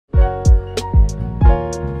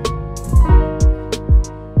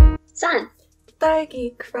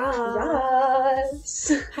Quickie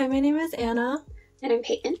Cross. Hi, my name is Anna. And I'm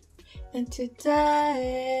Peyton. And today...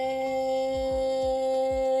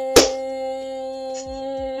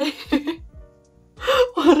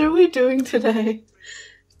 What are we doing today?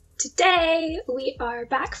 Today, we are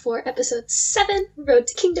back for episode 7, Road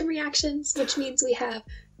to Kingdom reactions, which means we have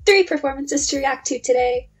 3 performances to react to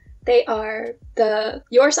today. They are the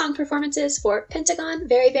Your Song performances for Pentagon,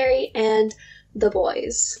 VeriVery, and the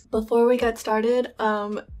Boyz. Before we get started,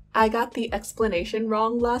 I got the explanation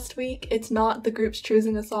wrong last week. It's not the groups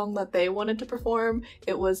choosing a song that they wanted to perform.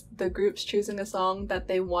 It was the groups choosing a song that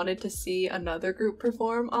they wanted to see another group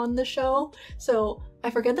perform on the show. So I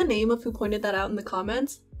forget the name of who pointed that out in the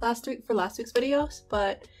comments last week for last week's videos,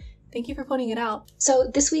 but thank you for pointing it out. So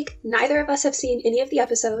this week, neither of us have seen any of the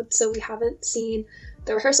episodes, so we haven't seen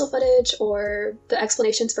the rehearsal footage or the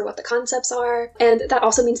explanations for what the concepts are, and that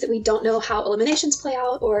also means that we don't know how eliminations play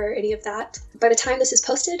out or any of that. By the time this is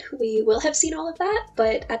posted, we will have seen all of that,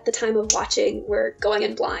 but at the time of watching, we're going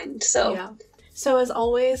in blind, so... Yeah. So as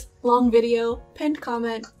always, long video, pinned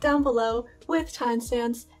comment down below with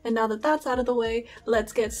timestamps, and now that that's out of the way,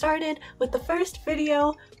 let's get started with the first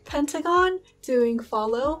video, Pentagon doing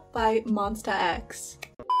Follow by MONSTA X.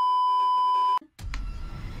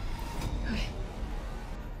 Okay.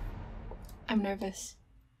 I'm nervous.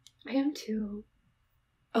 I am too.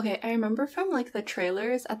 Okay, I remember from like the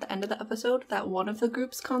trailers at the end of the episode that one of the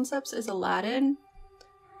group's concepts is Aladdin.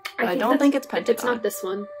 I don't think it's Pentagon. It's not this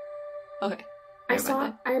one. Okay. I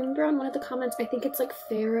remember on one of the comments, I think it's like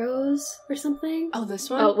Pharaohs or something. Oh, this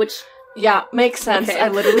one? Oh, which... Yeah, makes sense. Okay. I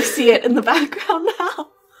literally see it in the background now.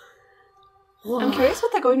 Whoa. I'm curious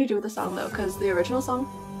what they're going to do with the song though, because the original song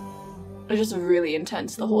was just really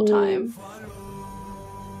intense the whole time.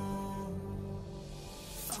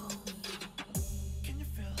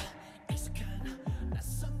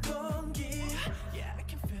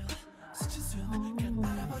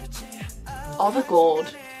 All the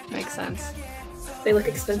gold makes sense. They look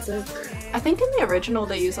expensive. I think in the original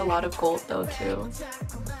they use a lot of gold though too.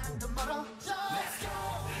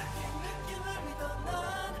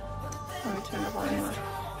 Let me turn the volume up.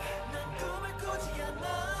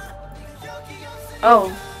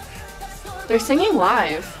 Oh, they're singing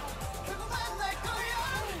live.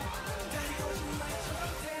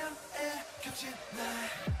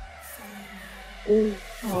 Ooh.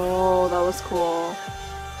 Oh, that was cool.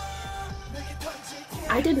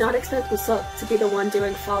 I did not expect Usopp to be the one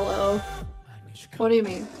doing Follow. What do you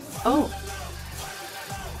mean? Oh.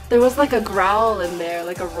 There was like a growl in there,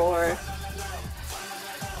 like a roar.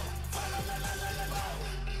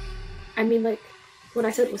 I mean, like, when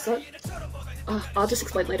I said Usopp... I'll just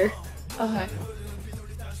explain later. Okay.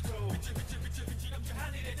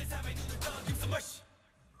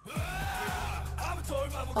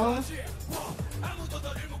 Oh.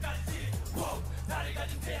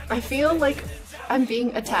 I feel like I'm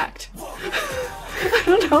being attacked. I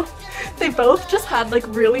don't know. They both just had like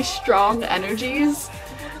really strong energies.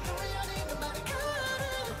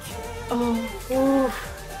 Oh. Ooh.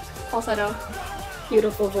 Falsetto.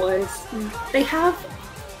 Beautiful voice. They have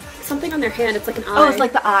something on their hand. It's like an eye. Oh, it's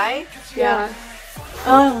like the eye? Yeah.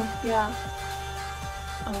 Oh, yeah.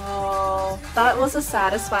 Oh, that was a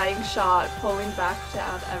satisfying shot, pulling back to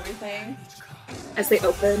add everything. As they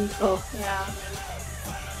opened. Oh. Yeah.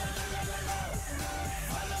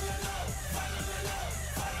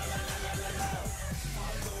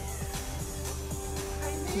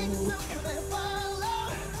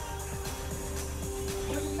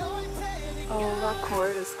 Oh, that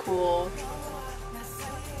chord is cool.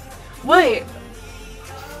 Wait!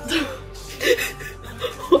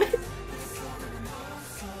 What?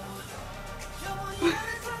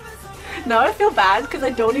 Now I feel bad because I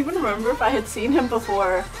don't even remember if I had seen him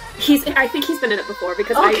before. I think he's been in it before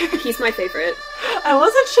because he's my favorite. I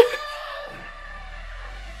wasn't sure.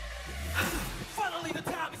 Finally, the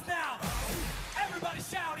time is now. Everybody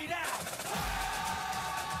shout it out.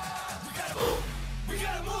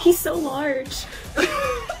 He's so large.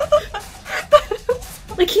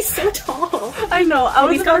 Like, he's so tall. I know.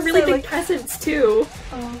 He's got a really big presence too.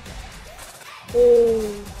 Oh.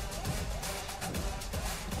 Oh.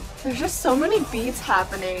 There's just so many beats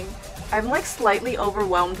happening. I'm like slightly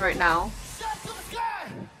overwhelmed right now.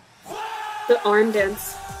 The arm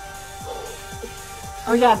dance.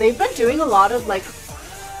 Oh yeah, they've been doing a lot of like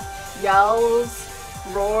yells,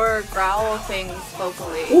 roar, growl things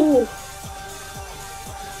vocally. Ooh.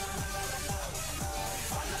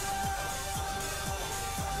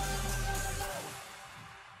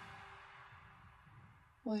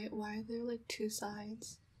 Wait, why are there like 2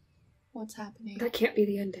 sides? What's happening? That can't be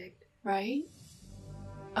the ending. Right?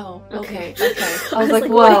 Oh, okay. Okay. I was like,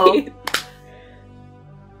 whoa. wait.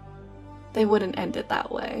 They wouldn't end it that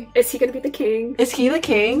way. Is he gonna be the king? Is he the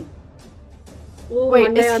king? Ooh, Wait,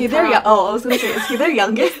 one day is on he their top. I was gonna say, is he their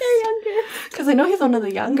youngest? Their youngest. Because I know he's one of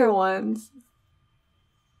the younger ones.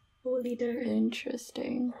 Leader.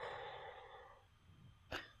 Interesting.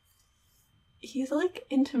 He's like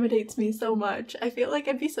intimidates me so much. I feel like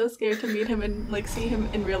I'd be so scared to meet him and like see him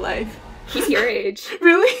in real life. He's your age.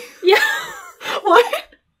 Really? Yeah.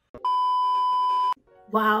 What?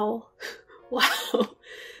 Wow. Wow.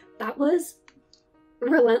 That was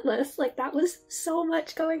relentless. Like, that was so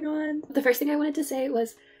much going on. The first thing I wanted to say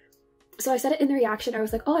was, so I said it in the reaction, I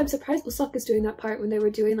was like, oh, I'm surprised Usok is doing that part when they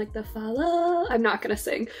were doing like the fa-la. I'm not gonna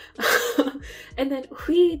sing. And then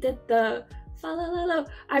Hui did the fa-la-la-la.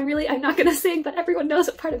 I'm not gonna sing, but everyone knows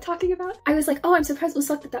what part I'm talking about. I was like, oh, I'm surprised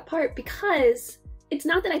Usok did that part, because it's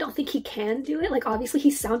not that I don't think he can do it. Like, obviously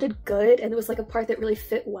he sounded good and it was like a part that really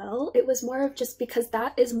fit well. It was more of just because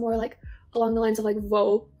that is more like along the lines of like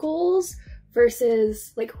vocals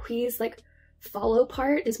versus like Hui's like follow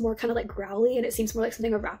part is more kind of like growly, and it seems more like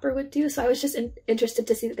something a rapper would do. So I was just interested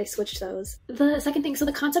to see that they switched those. The second thing, so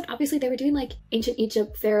the concept, obviously they were doing like ancient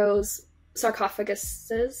Egypt pharaohs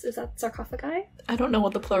sarcophaguses. Is that sarcophagi? I don't know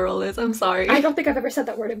what the plural is. I'm sorry. I don't think I've ever said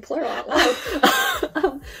that word in plural out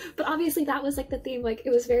loud. But obviously that was like the theme. Like,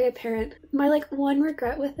 it was very apparent. My like one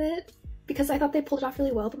regret with it, because I thought they pulled it off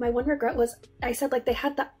really well, but my one regret was I said like they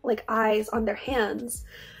had the like eyes on their hands,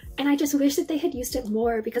 and I just wish that they had used it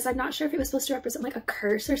more, because I'm not sure if it was supposed to represent like a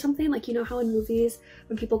curse or something. Like, you know how in movies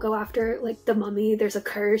when people go after like the mummy, there's a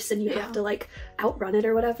curse and you have to like outrun it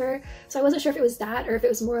or whatever. So I wasn't sure if it was that or if it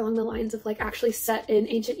was more along the lines of like actually set in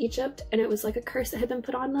ancient Egypt and it was like a curse that had been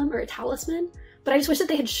put on them or a talisman. But I just wish that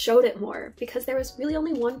they had showed it more, because there was really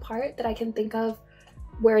only one part that I can think of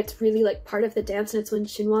where it's really like part of the dance, and it's when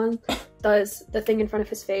Shinwon does the thing in front of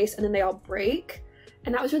his face and then they all break.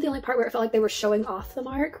 And that was really the only part where it felt like they were showing off the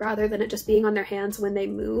mark rather than it just being on their hands when they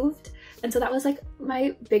moved. And so that was like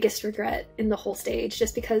my biggest regret in the whole stage,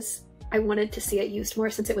 just because I wanted to see it used more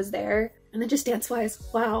since it was there. And then just dance-wise,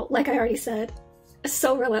 wow, like I already said,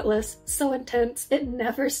 so relentless, so intense. It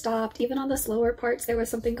never stopped. Even on the slower parts, there was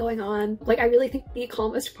something going on. Like, I really think the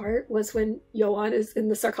calmest part was when Yoan is in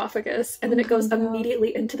the sarcophagus and then it goes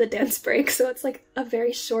immediately into the dance break. So it's like a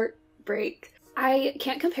very short break. I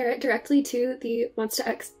can't compare it directly to the MONSTA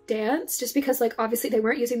X dance, just because like obviously they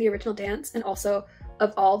weren't using the original dance, and also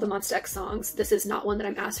of all the MONSTA X songs, this is not one that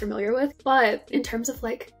I'm as familiar with. But in terms of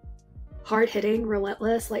like hard-hitting,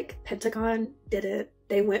 relentless, like Pentagon did it.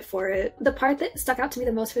 They went for it. The part that stuck out to me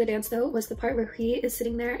the most for the dance though was the part where he is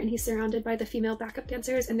sitting there and he's surrounded by the female backup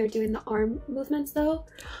dancers and they're doing the arm movements though.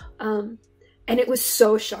 And it was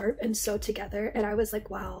so sharp and so together, and I was like,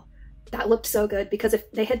 wow, that looked so good, because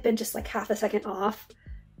if they had been just like half a second off,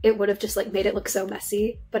 it would have just like made it look so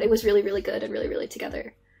messy, but it was really, really good and really, really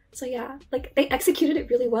together. So yeah, like they executed it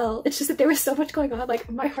really well. It's just that there was so much going on,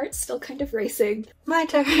 like my heart's still kind of racing. My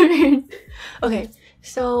turn. Okay,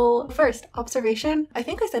 so first observation, I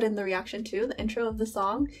think I said in the reaction too, the intro of the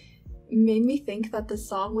song made me think that the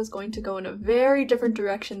song was going to go in a very different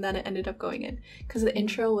direction than it ended up going in, because the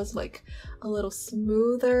intro was like a little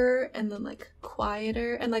smoother and then like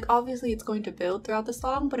quieter, and like obviously it's going to build throughout the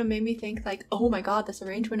song, but it made me think like, oh my god, this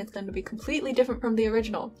arrangement is going to be completely different from the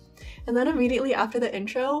original. And then immediately after the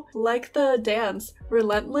intro, like the dance,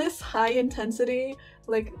 relentless, high intensity,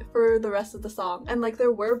 like for the rest of the song. And like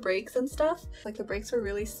there were breaks and stuff, like the breaks were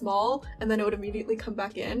really small and then it would immediately come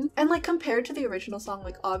back in. And like compared to the original song,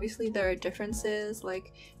 like obviously there are differences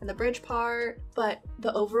like in the bridge part, but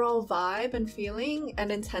the overall vibe and feeling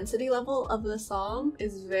and intensity level of the song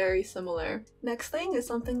is very similar. Next thing is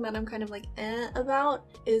something that I'm kind of like about,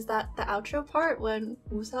 is that the outro part when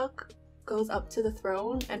Wooseok goes up to the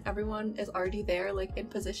throne and everyone is already there, like in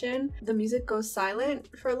position, the music goes silent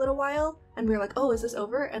for a little while and we're like, oh, is this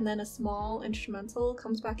over? And then a small instrumental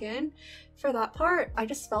comes back in. For that part, I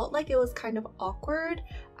just felt like it was kind of awkward.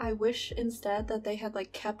 I wish instead that they had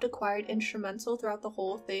like kept a quiet instrumental throughout the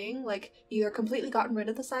whole thing, like either completely gotten rid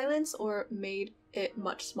of the silence or made it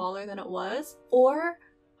much smaller than it was. Or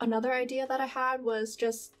another idea that I had was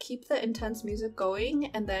just keep the intense music going,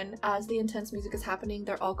 and then as the intense music is happening,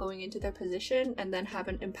 they're all going into their position, and then have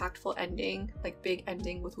an impactful ending, like big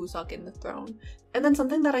ending with Wooseok in the throne. And then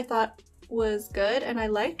something that I thought was good and I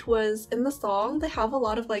liked was in the song, they have a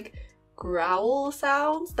lot of like growl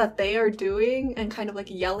sounds that they are doing and kind of like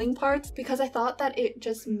yelling parts, because I thought that it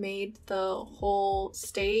just made the whole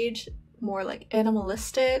stage more like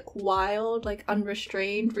animalistic, wild, like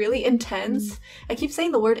unrestrained, really intense. I keep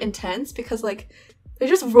saying the word intense because like they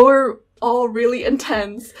just roar all really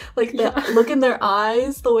intense. Like the look in their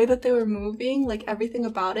eyes, the way that they were moving, like everything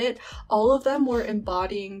about it, all of them were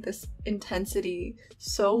embodying this intensity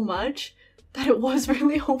so much that it was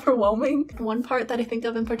really overwhelming. One part that I think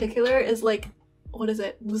of in particular is like, what is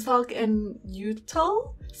it? Musak and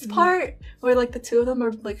Yuto's part, where like the two of them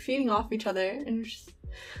are like feeding off each other, and it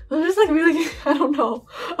was just like really, I don't know,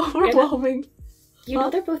 overwhelming. You know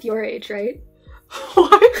they're both your age, right?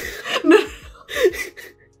 What? No.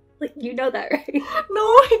 Like, you know that, right? No,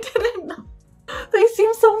 I didn't know. They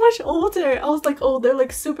seem so much older. I was like, oh, they're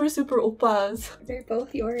like super oppas. They're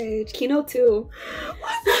both your age. Kino too.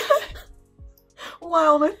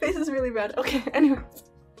 Wow, my face is really red. Okay, anyway.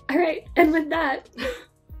 Alright, and with that,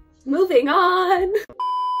 moving on!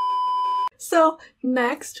 So,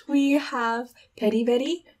 next we have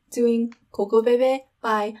VeriVery doing gogobebe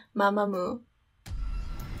by MAMAMOO.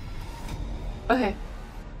 Okay.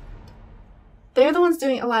 They're the ones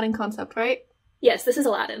doing Aladdin concept, right? Yes, this is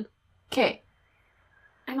Aladdin. Okay.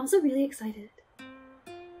 I'm also really excited.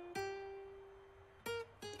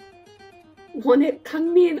 Wonit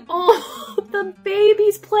Kangmin, oh, the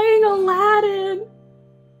baby's playing Aladdin!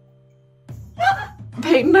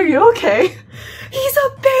 Peyton, are you okay? He's a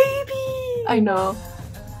baby! I know.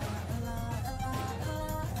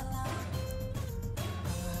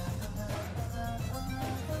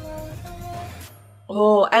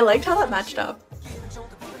 Oh, I liked how that matched up.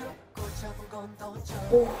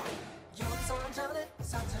 Oh.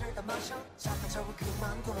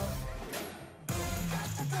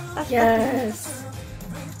 Yes!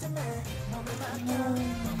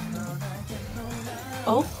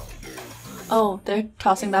 Oh? Oh, they're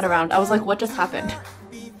tossing that around. I was like, what just happened?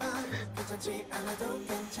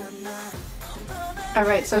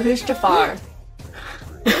 Alright, so who's Jafar?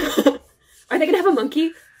 Are they gonna have a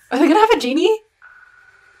monkey? Are they gonna have a genie?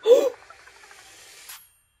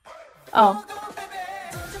 Oh.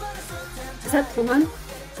 Is that Puman?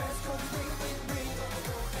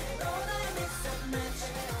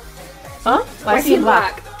 Huh? Why is he in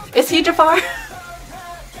black? Is he Jafar?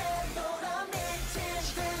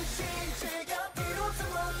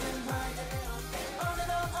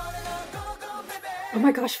 Oh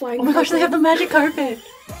my gosh, flying Oh my gosh, they have the magic carpet!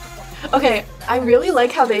 Okay, I really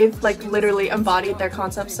like how they've like literally embodied their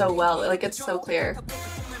concept so well. Like, it's so clear.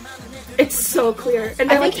 It's so clear.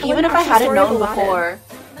 And I think even if I hadn't known before.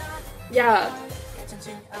 Yeah.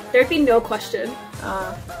 There'd be no question.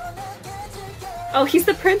 Oh, he's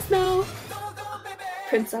the prince now!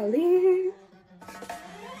 Prince Ali!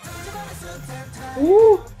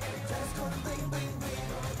 Ooh!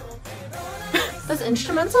 This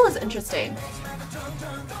instrumental is interesting.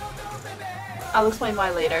 I'll explain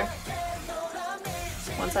why later.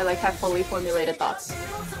 Once I like have fully formulated thoughts.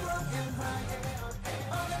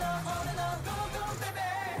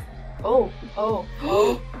 Oh.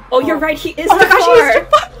 Oh, you're right, he is Oh my gosh, he is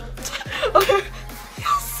Jafar! Okay.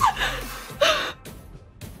 Yes!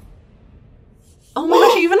 Oh my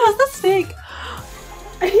gosh, he even has the snake!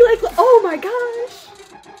 And he like, oh my gosh!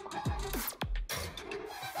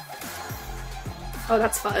 Oh,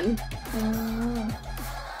 that's fun.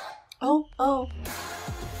 Oh.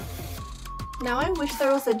 Now I wish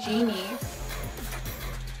there was a genie.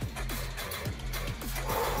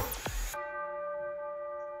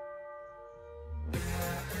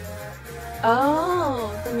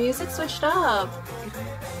 Oh, the music switched up.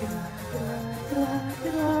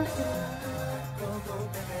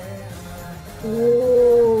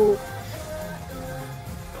 Ooh.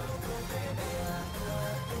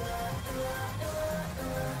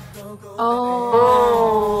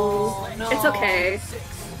 Oh, no. It's okay.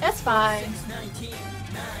 It's fine.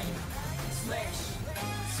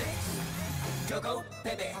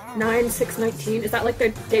 Nine 6/19. Is that like their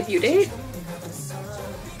debut date?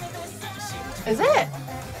 Is it?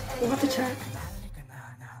 We'll have to check.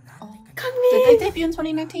 Oh. Come Did in. they debut in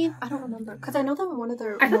 2019? I don't remember. Because I know they were one of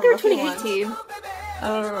their. I thought they were more rookie 2018. ones. I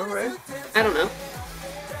don't remember. I don't know.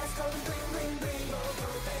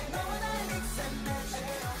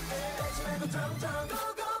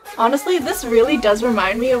 Honestly, this really does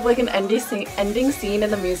remind me of like an ending scene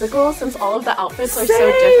in the musical, since all of the outfits are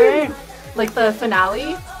so different. Like the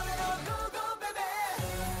finale.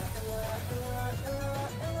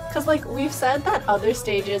 Because like we've said that other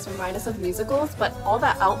stages remind us of musicals, but all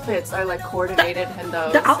the outfits are like coordinated in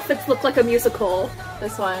those. The outfits look like a musical.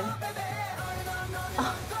 This one.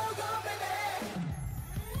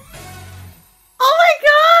 Oh my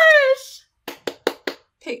gosh!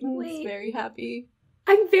 Peyton's Wait. very happy.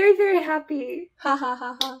 I'm very, very happy. Ha ha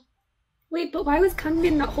ha ha. Wait, but why was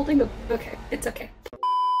Kangbin not holding the... Okay, it's okay.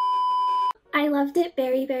 I loved it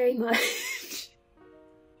very, very much.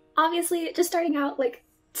 obviously, just starting out, like,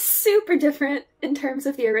 super different in terms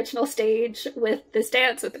of the original stage with this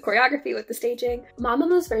dance, with the choreography, with the staging.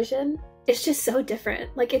 MAMAMOO's version is just so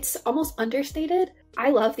different. Like, it's almost understated.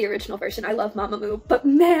 I love the original version. I love MAMAMOO, but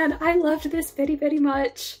man, I loved this very, very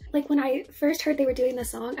much. Like, when I first heard they were doing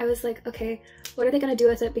this song, I was like, okay, what are they gonna do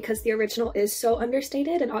with it? Because the original is so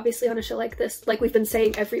understated, and obviously on a show like this, like we've been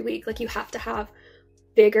saying every week, like you have to have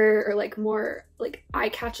bigger or like more like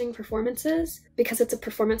eye-catching performances because it's a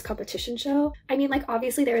performance competition show. I mean, like,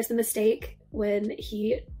 obviously there was the mistake when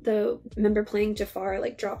the member playing Jafar,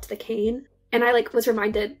 like dropped the cane, and I like was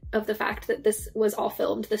reminded of the fact that this was all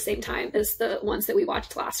filmed the same time as the ones that we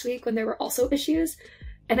watched last week when there were also issues.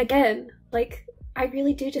 And again, like, I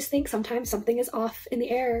really do just think sometimes something is off in the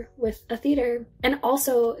air with a theater. And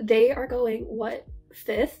also they are going, what,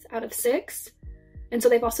 5th out of 6? And so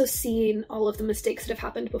they've also seen all of the mistakes that have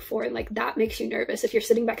happened before, and like that makes you nervous. If you're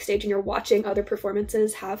sitting backstage and you're watching other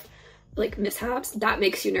performances have like mishaps, that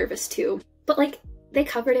makes you nervous too. But like, they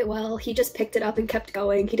covered it well. He just picked it up and kept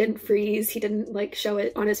going. He didn't freeze. He didn't like show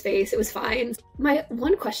it on his face. It was fine. My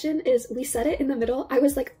one question is, we said it in the middle. I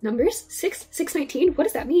was like, numbers? 6/19? What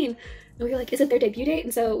does that mean? And we were like, is it their debut date?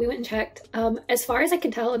 And so we went and checked. As far as I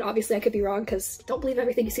can tell, and obviously I could be wrong because don't believe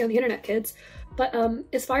everything you see on the internet, kids. But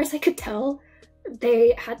as far as I could tell,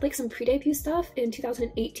 they had like some pre-debut stuff in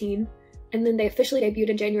 2018, and then they officially debuted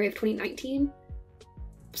in January of 2019.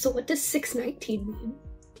 So what does 6/19 mean?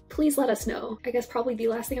 Please let us know. I guess probably the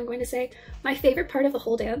last thing I'm going to say. My favorite part of the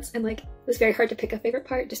whole dance, and like it was very hard to pick a favorite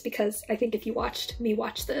part just because I think if you watched me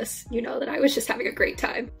watch this, you know that I was just having a great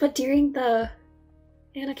time. But during the...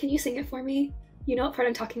 Anna, can you sing it for me? You know what part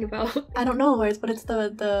I'm talking about. I don't know words, but it's the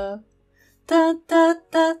da da da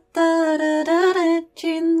da da da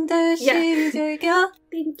yeah.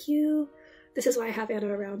 Thank you. This is why I have Anna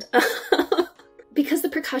around. Because the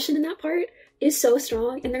percussion in that part is so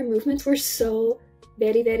strong and their movements were so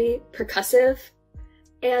very, very percussive.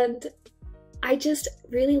 And I just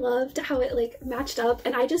really loved how it like matched up,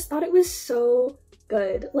 and I just thought it was so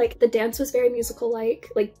good. Like the dance was very musical-like.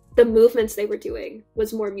 Like the movements they were doing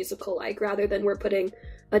was more musical-like rather than we're putting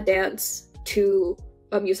a dance to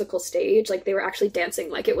a musical stage. Like they were actually dancing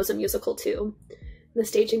like it was a musical too. The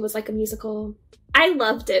staging was like a musical. I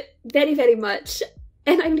loved it very, very much.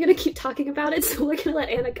 And I'm gonna keep talking about it, so we're gonna let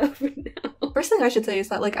Anna go for now. First thing I should say is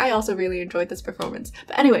that like I also really enjoyed this performance.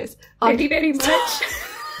 But anyways, very, very much.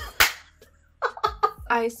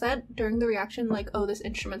 I said during the reaction like, oh, this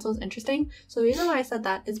instrumental is interesting. So the reason why I said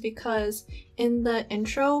that is because in the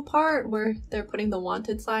intro part where they're putting the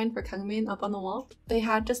wanted sign for Kangmin up on the wall, they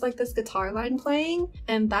had just like this guitar line playing,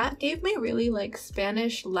 and that gave me really like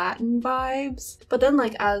Spanish Latin vibes. But then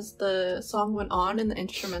like as the song went on in the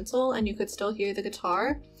instrumental and you could still hear the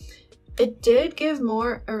guitar, it did give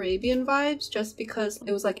more Arabian vibes just because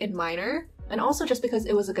it was like in minor, and also just because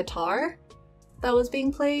it was a guitar that was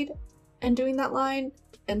being played and doing that line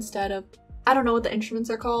instead of, I don't know what the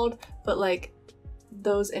instruments are called, but like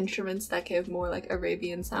those instruments that give more like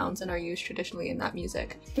Arabian sounds and are used traditionally in that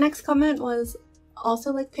music. Next comment was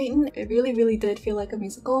also like Peyton. It really, really did feel like a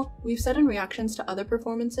musical. We've said in reactions to other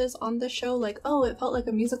performances on this show like, oh, it felt like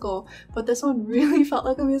a musical, but this one really felt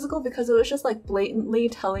like a musical because it was just like blatantly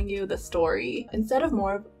telling you the story. Instead of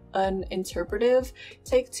more of an interpretive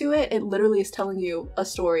take to it, it literally is telling you a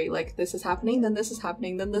story, like this is happening, then this is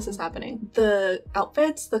happening, then this is happening. The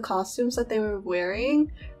outfits, the costumes that they were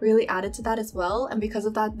wearing really added to that as well, and because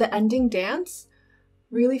of that, the ending dance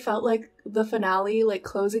really felt like the finale, like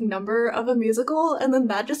closing number of a musical, and then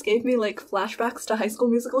that just gave me like flashbacks to High School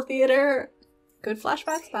Musical theater. Good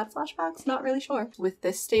flashbacks, bad flashbacks, not really sure. With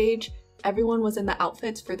this stage, everyone was in the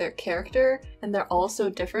outfits for their character, and they're all so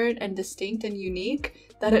different and distinct and unique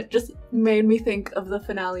that it just made me think of the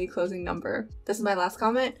finale closing number. This is my last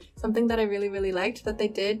comment. Something that I really, really liked that they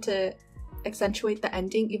did to accentuate the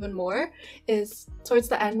ending even more is towards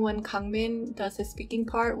the end when Kangmin does his speaking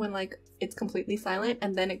part, when like it's completely silent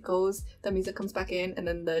and then it goes, the music comes back in, and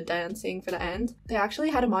then the dancing for the end. They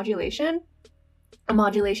actually had a modulation. A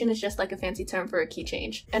modulation is just like a fancy term for a key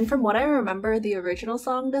change. And from what I remember, the original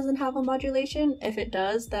song doesn't have a modulation. If it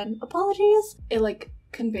does, then apologies. It like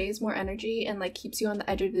conveys more energy and like keeps you on the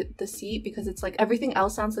edge of the seat because it's like everything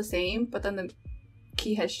else sounds the same, but then the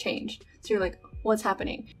key has changed. So you're like, what's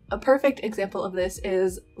happening? A perfect example of this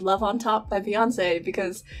is Love on Top by Beyonce,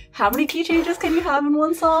 because how many key changes can you have in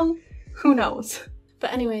one song? Who knows?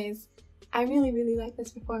 But anyways, I really, really like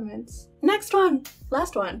this performance. Next one!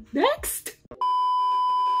 Last one. Next!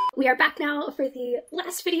 We are back now for the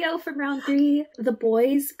last video from round 3. The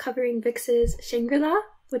Boyz covering VIXX's Shangri,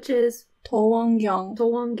 which is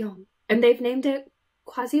도원경. And they've named it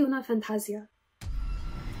Quasi una Fantasia.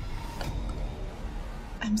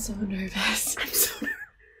 I'm so nervous. I'm so nervous.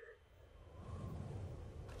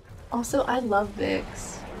 Also, I love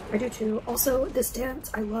VIXX. I do too. Also, this dance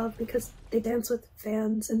I love because they dance with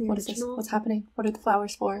fans in the What is original. this? What's happening? What are the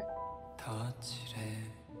flowers for?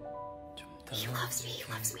 He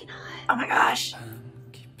loves me not. Oh my gosh.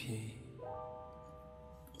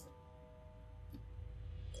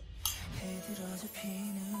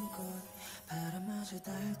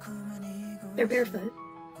 They're barefoot.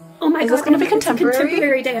 Oh my Is god, this gonna be it's a contemporary?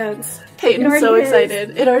 contemporary dance. Peyton's It so already is.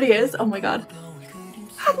 excited. It already is. Oh my god.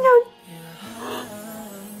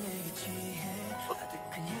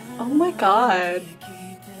 Oh my god.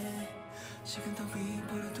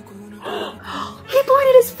 He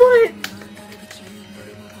pointed his foot!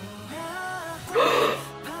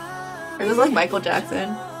 It was like Michael Jackson.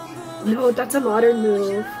 No, that's a modern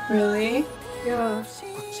move. Really? Yeah.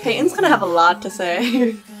 Peyton's gonna have a lot to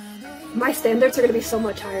say. My standards are gonna be so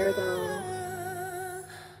much higher though.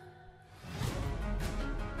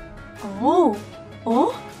 Oh.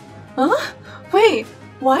 Oh? Huh? Wait,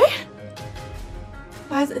 what?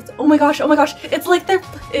 Why is it? Oh my gosh, it's like they're,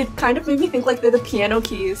 it kind of made me think like they're the piano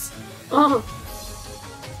keys. Oh.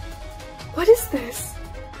 What is this?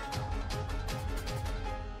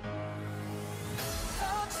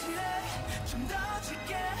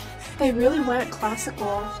 They really went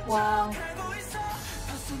classical. Wow.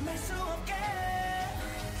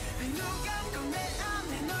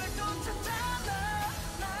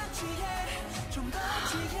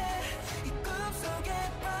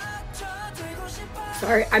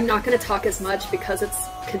 Sorry, I'm not gonna talk as much because it's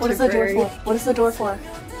contemporary. What is the door for? What is the door for?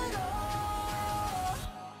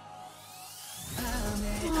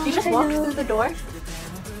 You just walked through the door?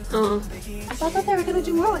 I thought that they were gonna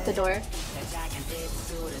do more with the door.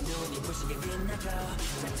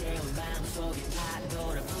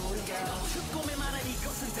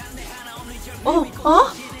 Oh,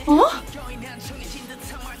 huh? Huh?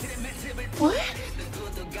 What?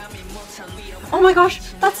 Oh my gosh,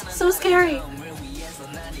 that's so scary.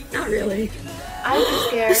 Not really. I would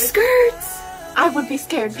be The scared. skirts! I would be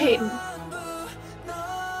scared, Peyton.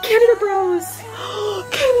 Canada Bros!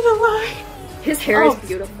 Canada line. His hair is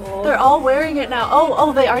beautiful. They're all wearing it now.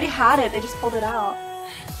 Oh, they already had it. They just pulled it out.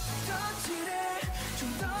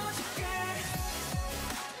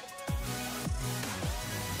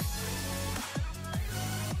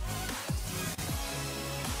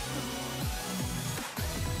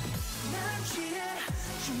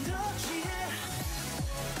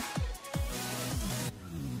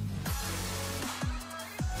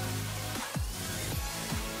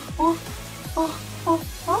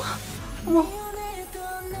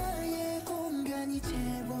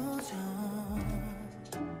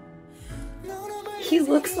 He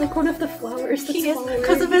looks like one of the flowers that's He is, falling.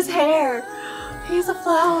 because of his hair. He's a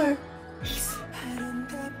flower.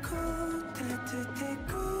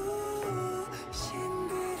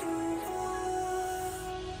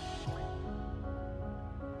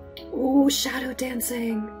 Ooh, shadow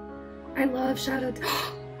dancing. I love shadow.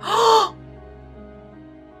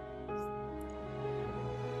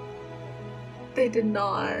 They did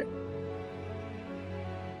not.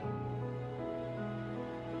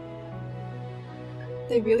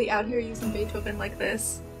 They really out here using Beethoven like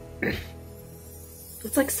this.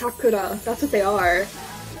 It's like Sakura. That's what they are.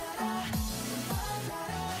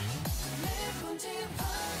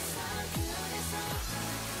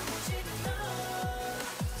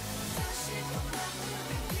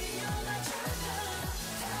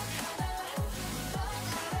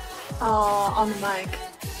 Oh, on the mic.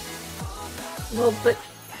 Well, but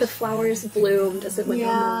the flowers bloomed as it went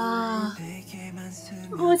on.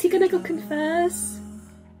 Oh, is he gonna go confess?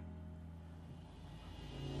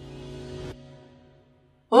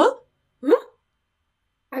 Huh? Huh?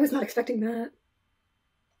 I was not expecting that.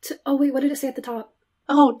 Oh wait, what did it say at the top?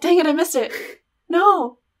 Oh, dang it, I missed it.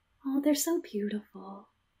 No. Oh, they're so beautiful.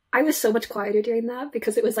 I was so much quieter during that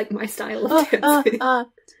because it was like my style of dancing.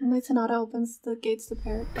 Moonlight Sonata opens the gates to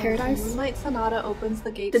Paradise? Moonlight Sonata opens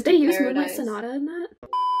the gates to Did they use paradise. Moonlight Sonata in that?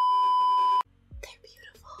 They're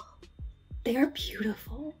beautiful. They are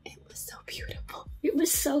beautiful. It was so beautiful. It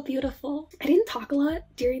was so beautiful. I didn't talk a lot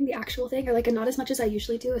during the actual thing, or like not as much as I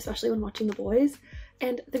usually do, especially when watching the Boyz.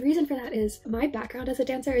 And the reason for that is my background as a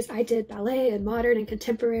dancer is I did ballet and modern and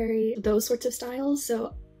contemporary, those sorts of styles.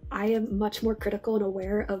 So I am much more critical and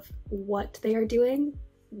aware of what they are doing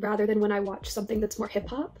rather than when I watch something that's more hip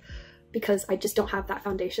hop, because I just don't have that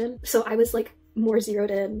foundation. So I was like more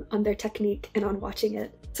zeroed in on their technique and on watching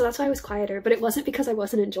it. So that's why I was quieter, but it wasn't because I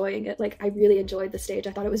wasn't enjoying it. Like, I really enjoyed the stage.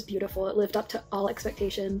 I thought it was beautiful. It lived up to all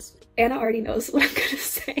expectations. Anna already knows what I'm gonna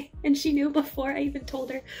say. and she knew before I even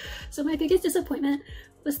told her. So my biggest disappointment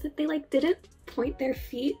was that they like didn't point their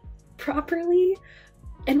feet properly.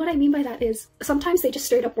 And what I mean by that is sometimes they just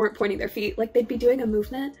straight up weren't pointing their feet. Like they'd be doing a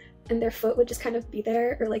movement and their foot would just kind of be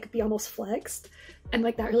there or like be almost flexed. And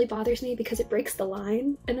like that really bothers me because it breaks the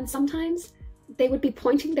line. And then sometimes they would be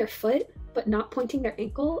pointing their foot but not pointing their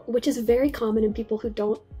ankle, which is very common in people who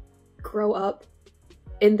don't grow up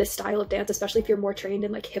in this style of dance, especially if you're more trained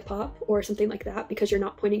in like hip hop or something like that, because you're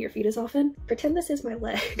not pointing your feet as often. Pretend this is my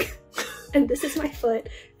leg and this is my foot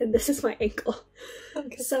and this is my ankle.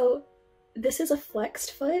 Okay. So this is a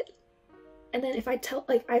flexed foot, and then if I tell,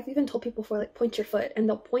 like I've even told people before, like point your foot, and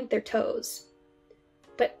they'll point their toes.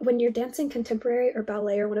 But when you're dancing contemporary or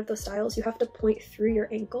ballet or one of those styles, you have to point through your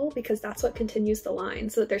ankle because that's what continues the line,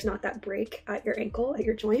 so that there's not that break at your ankle, at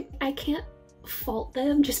your joint. I can't fault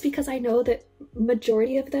them just because I know that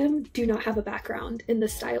majority of them do not have a background in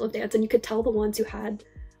this style of dance, and you could tell the ones who had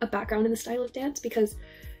a background in the style of dance because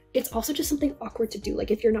it's also just something awkward to do.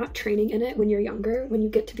 Like if you're not training in it when you're younger, when you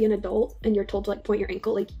get to be an adult and you're told to like point your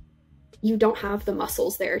ankle, like you don't have the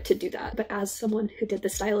muscles there to do that. But as someone who did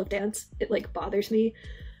this style of dance, it like bothers me.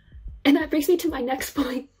 And that brings me to my next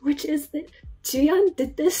point, which is that Juyeon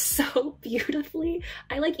did this so beautifully.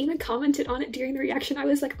 I like even commented on it during the reaction. I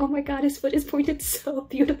was like, oh my god, his foot is pointed so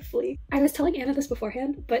beautifully. I was telling Anna this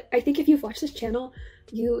beforehand, but I think if you've watched this channel,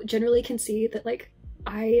 you generally can see that like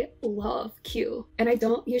I love Q, and I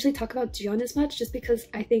don't usually talk about Juyeon as much just because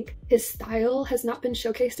I think his style has not been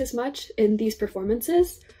showcased as much in these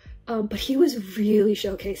performances, but he was really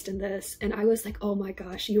showcased in this, and I was like, oh my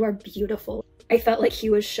gosh, you are beautiful. I felt like he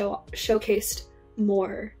was showcased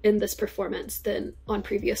more in this performance than on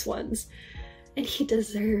previous ones, and he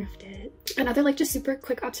deserved it. Another like just super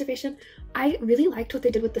quick observation, I really liked what they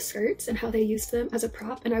did with the skirts and how they used them as a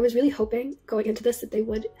prop, and I was really hoping going into this that they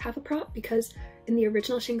would have a prop because in the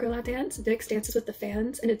original Shangri dance, VIXX dances with the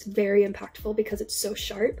fans and it's very impactful because it's so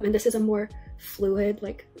sharp, and this is a more fluid,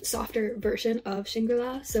 like softer version of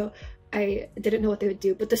Shangri, so I didn't know what they would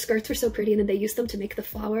do, but the skirts were so pretty, and then they used them to make the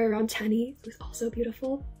flower around Chani. It was also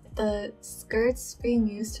beautiful. The skirts being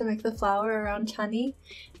used to make the flower around Chani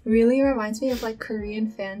really reminds me of like Korean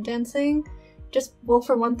fan dancing. Just, well,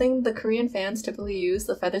 for one thing, the Korean fans typically use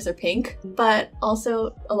the feathers are pink, but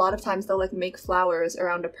also a lot of times they'll like make flowers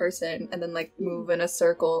around a person and then like move in a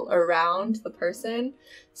circle around the person.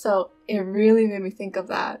 So it really made me think of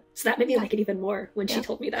that. So that made me like it even more when she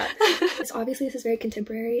told me that. So obviously this is very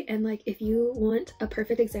contemporary, and like if you want a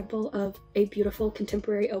perfect example of a beautiful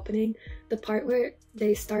contemporary opening, the part where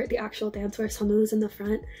they start the actual dance where Sunwoo's in the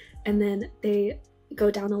front and then they go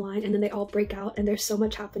down the line and then they all break out and there's so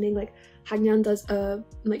much happening. Like Hagyeon does a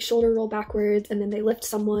like shoulder roll backwards and then they lift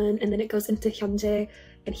someone and then it goes into Hyunjae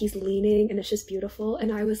and he's leaning and it's just beautiful,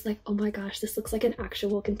 and I was like, oh my gosh, this looks like an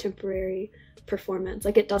actual contemporary performance.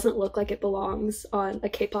 Like it doesn't look like it belongs on a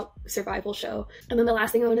K-pop survival show. And then the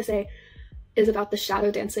last thing I want to say is about the shadow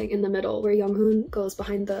dancing in the middle where Younghoon goes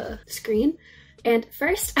behind the screen. And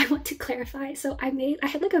first I want to clarify, so I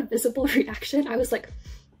had like a visible reaction. I was like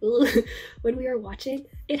when we were watching.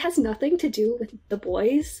 It has nothing to do with the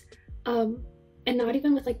boys, and not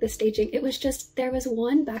even with like the staging. It was just, there was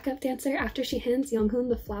one backup dancer after she hands Younghoon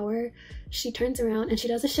the flower, she turns around and she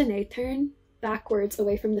does a chaîné turn backwards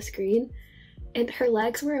away from the screen, and her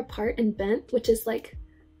legs were apart and bent, which is like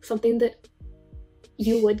something that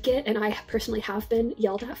you would get, and I personally have been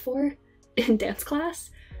yelled at for in dance class.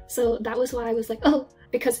 So that was why I was like, oh,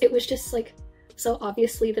 because it was just like so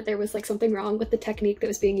obviously that there was like something wrong with the technique that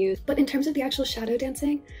was being used. But in terms of the actual shadow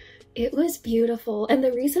dancing, it was beautiful. And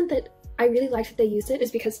the reason that I really liked that they used it is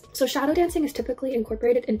because, so shadow dancing is typically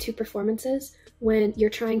incorporated into performances when you're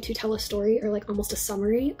trying to tell a story or like almost a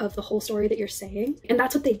summary of the whole story that you're saying. And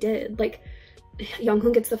that's what they did. Like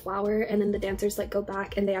Younghoon gets the flower and then the dancers like go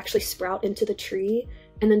back and they actually sprout into the tree.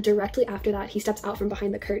 And then directly after that, he steps out from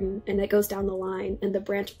behind the curtain and it goes down the line and the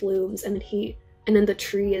branch blooms and then the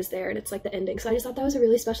tree is there and it's like the ending. So I just thought that was a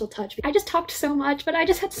really special touch. I just talked so much, but I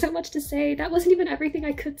just had so much to say. That wasn't even everything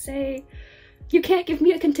I could say. You can't give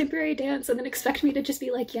me a contemporary dance and then expect me to just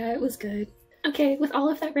be like, yeah, it was good. Okay, with all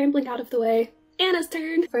of that rambling out of the way, Anna's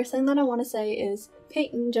turn. First thing that I want to say is,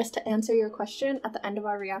 Peyton, just to answer your question at the end of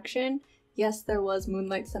our reaction, yes, there was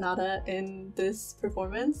Moonlight Sonata in this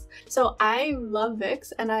performance. So I love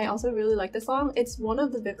VIXX and I also really like the song. It's one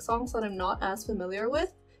of the VIXX songs that I'm not as familiar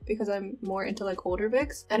with because I'm more into like older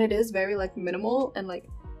VIXX, and it is very like minimal and like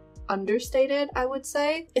understated, I would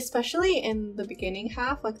say, especially in the beginning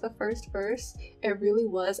half, like the first verse. It really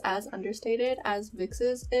was as understated as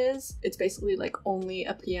VIXX's is. It's basically like only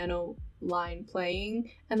a piano line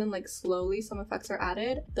playing and then like slowly some effects are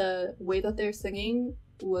added. The way that they're singing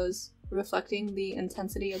was reflecting the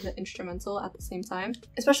intensity of the instrumental at the same time.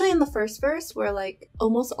 Especially in the first verse, where like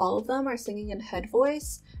almost all of them are singing in head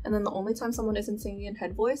voice, and then the only time someone isn't singing in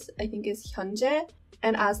head voice, I think, is Hyunjae.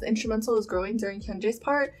 And as the instrumental is growing during Hyunjae's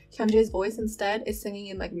part, Hyunjae's voice instead is singing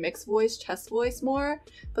in like mixed voice, chest voice more,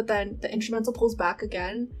 but then the instrumental pulls back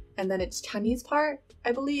again, and then it's Chanye's part,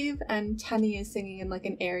 I believe, and Chanye is singing in like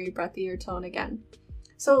an airy, breathier tone again.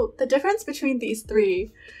 So the difference between these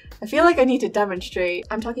three, I feel like I need to demonstrate.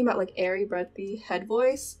 I'm talking about like airy, breathy head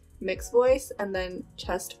voice, mixed voice, and then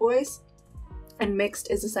chest voice. And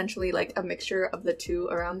mixed is essentially like a mixture of the two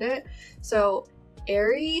around it. So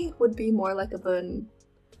airy would be more like an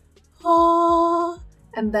ah,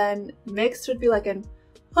 and then mixed would be like an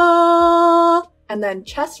ah, and then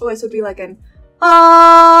chest voice would be like an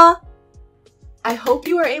ah. I hope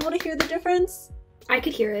you were able to hear the difference. I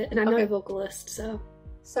could hear it, and I'm not a vocalist,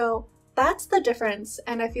 So that's the difference,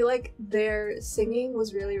 and I feel like their singing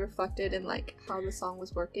was really reflected in like how the song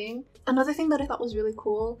was working. Another thing that I thought was really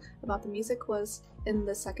cool about the music was in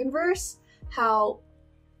the second verse, how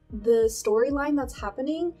the storyline that's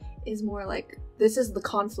happening is more like, this is the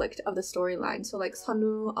conflict of the storyline. So like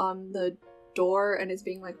Sunwoo on the door and is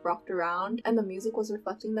being like rocked around, and the music was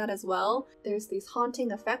reflecting that as well. There's these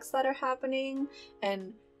haunting effects that are happening,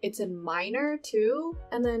 and it's in minor too.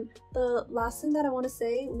 And then the last thing that I want to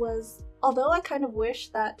say was, although I kind of wish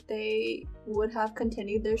that they would have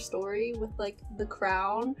continued their story with like the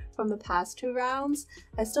crown from the past 2 rounds,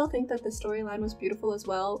 I still think that the storyline was beautiful as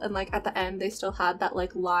well. And like at the end they still had that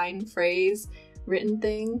like line phrase written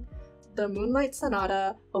thing, the Moonlight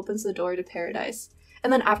Sonata opens the door to paradise.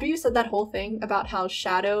 And then after you said that whole thing about how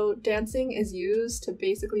shadow dancing is used to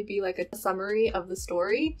basically be like a summary of the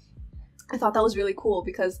story, I thought that was really cool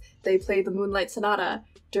because they play the Moonlight Sonata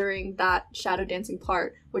during that shadow dancing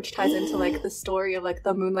part, which ties into like the story of like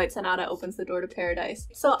the Moonlight Sonata opens the door to paradise.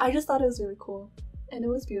 So I just thought it was really cool, and it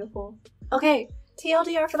was beautiful. Okay,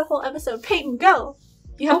 TLDR for the whole episode. Peyton, go!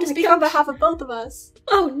 You have to speak on behalf of both of us.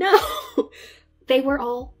 Oh no! They were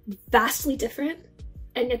all vastly different,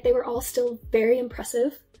 and yet they were all still very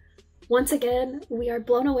impressive. Once again, we are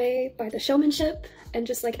blown away by the showmanship and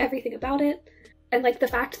just like everything about it. And like the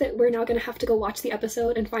fact that we're now gonna have to go watch the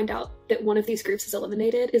episode and find out that one of these groups is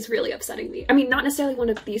eliminated is really upsetting me. I mean, not necessarily one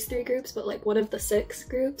of these 3 groups, but like one of the 6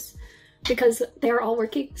 groups, because they're all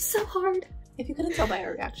working so hard. If you couldn't tell by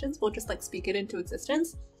our reactions, we'll just like speak it into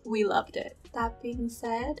existence. We loved it. That being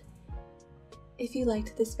said, if you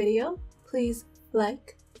liked this video, please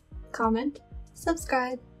like, comment,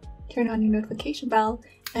 subscribe, turn on your notification bell,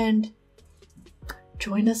 and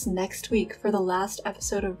join us next week for the last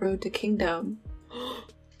episode of Road to Kingdom.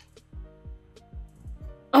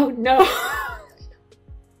 Oh no!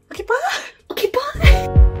 Okay, bye!